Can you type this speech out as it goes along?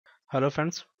Hello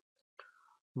friends,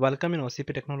 welcome in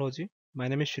OCP Technology. My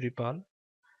name is Shripal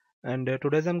and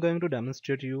today I'm going to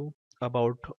demonstrate you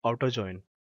about outer join.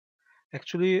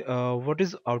 Actually, what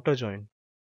is outer join?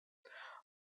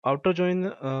 Outer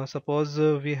join, suppose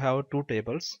we have two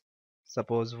tables.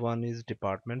 Suppose one is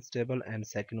departments table and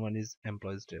second one is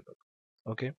employees table.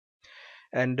 Okay,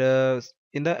 and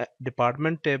in the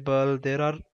department table there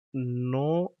are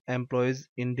no employees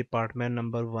in department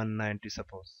number 190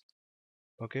 suppose.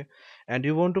 Okay, and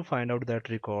you want to find out that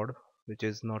record which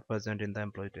is not present in the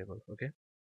employee table. Okay,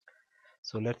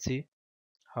 so let's see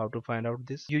how to find out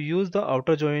this. You use the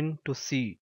outer join to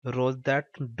see rows that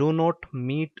do not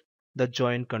meet the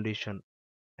join condition,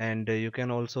 and you can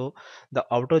also the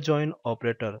outer join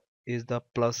operator is the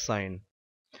plus sign.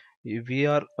 We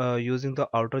are using the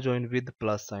outer join with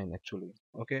plus sign actually.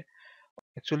 Okay,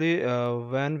 actually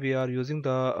when we are using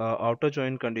the outer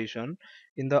join condition,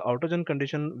 in the outer join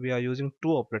condition we are using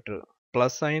two operator,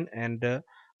 plus sign and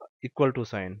equal to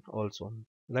sign also,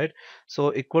 right?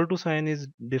 So equal to sign is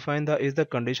define the is the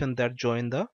condition that join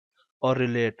the or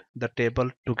relate the table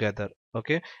together.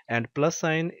 Okay, and plus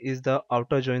sign is the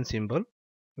outer join symbol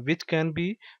which can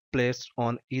be placed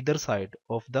on either side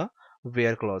of the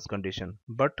where clause condition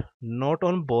but not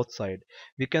on both side.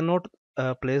 We cannot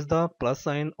place the plus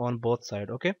sign on both side.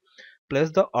 Okay,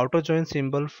 place the outer join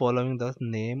symbol following the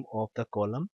name of the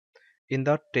column in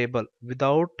the table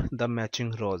without the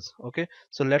matching rows. Okay,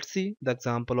 so let's see the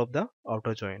example of the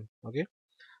outer join. Okay,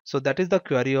 so that is the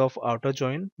query of outer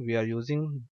join. We are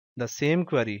using the same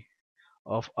query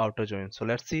of outer join. So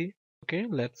let's see. Okay,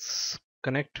 let's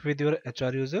connect with your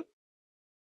HR user.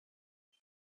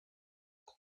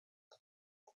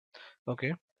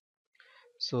 Okay,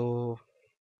 so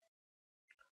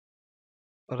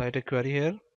write a query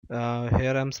here.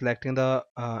 Here I'm selecting the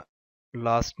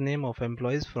last name of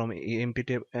employees from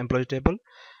employee table,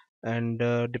 and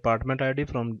department ID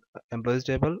from employees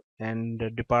table, and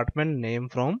department name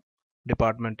from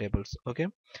department tables. Okay,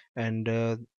 and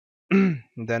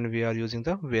then we are using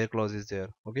the where clause is there.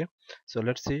 Okay, so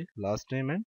let's see last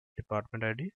name and department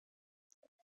ID.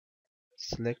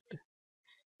 Select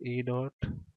e dot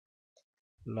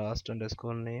last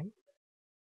underscore name,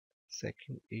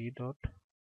 second e dot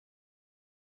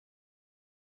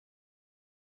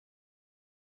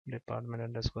department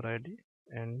underscore ID,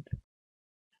 and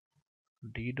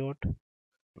d dot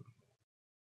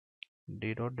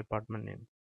department name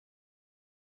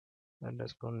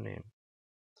underscore name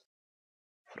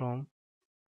from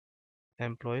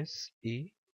employees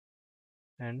e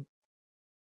and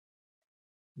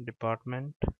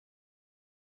department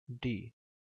d,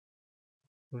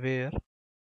 where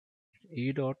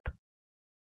e dot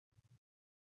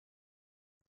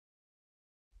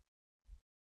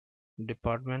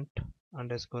department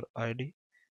underscore id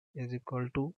is equal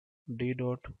to d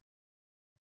dot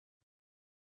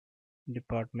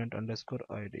department underscore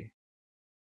id.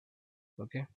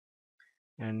 Okay,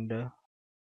 and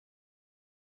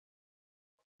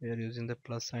we are using the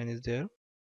plus sign is there.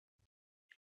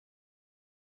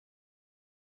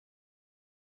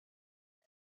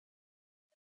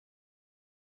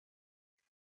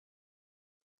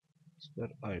 Square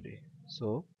id.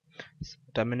 So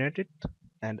terminate it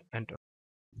and enter.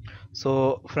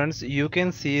 So friends, you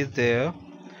can see there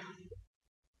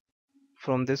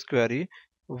from this query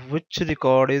which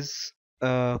record is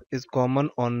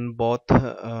common on both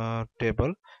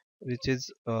table, which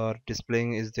is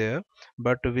displaying is there,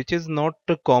 but which is not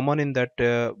common in that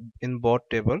in both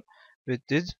table, which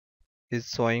is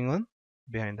showing on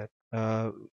behind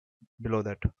that below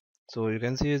that. So you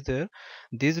can see is there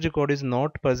this record is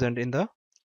not present in the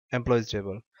employees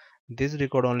table. This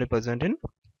record only present in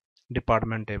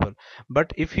department table.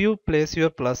 But if you place your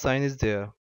plus sign is there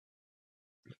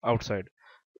outside,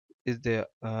 is the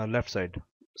left side,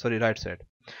 sorry, right side.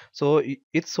 So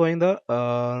it's showing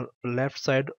the left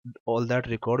side all that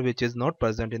record which is not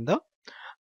present in the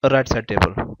right side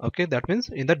table. Okay, that means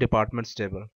in the departments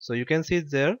table. So you can see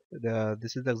it's there.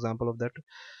 This is the example of that.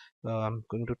 I'm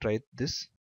going to try this,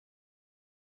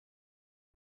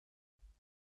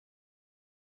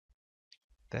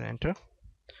 then enter.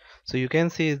 So you can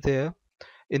see is there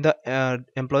in the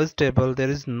employees table there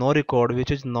is no record which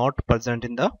is not present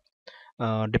in the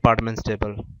departments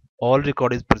table. All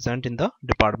record is present in the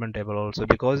department table also,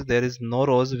 because there is no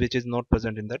rows which is not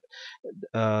present in that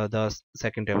the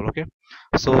second table. Okay,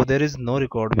 so there is no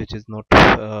record which is not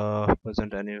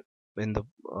present any in the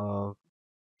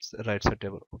right side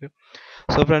table. Okay,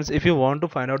 so friends, if you want to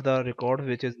find out the record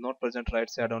which is not present right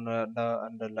side on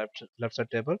the left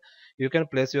side table, you can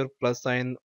place your plus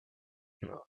sign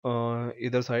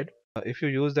either side. If you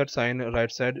use that sign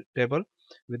right side table,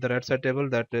 with the right side table,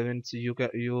 that means you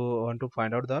want to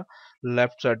find out the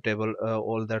left side table,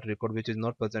 all that record which is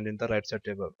not present in the right side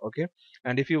table. Okay,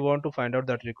 and if you want to find out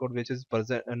that record which is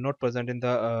present not present in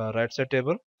the right side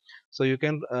table, so you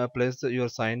can place your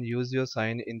sign, use your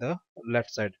sign in the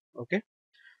left side. Okay,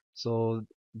 so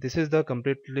this is the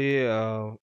completely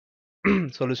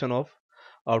solution of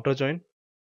outer join.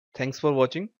 Thanks for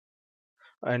watching,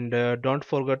 and don't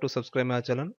forget to subscribe my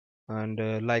channel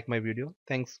and like my video.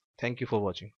 Thank you for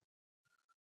watching.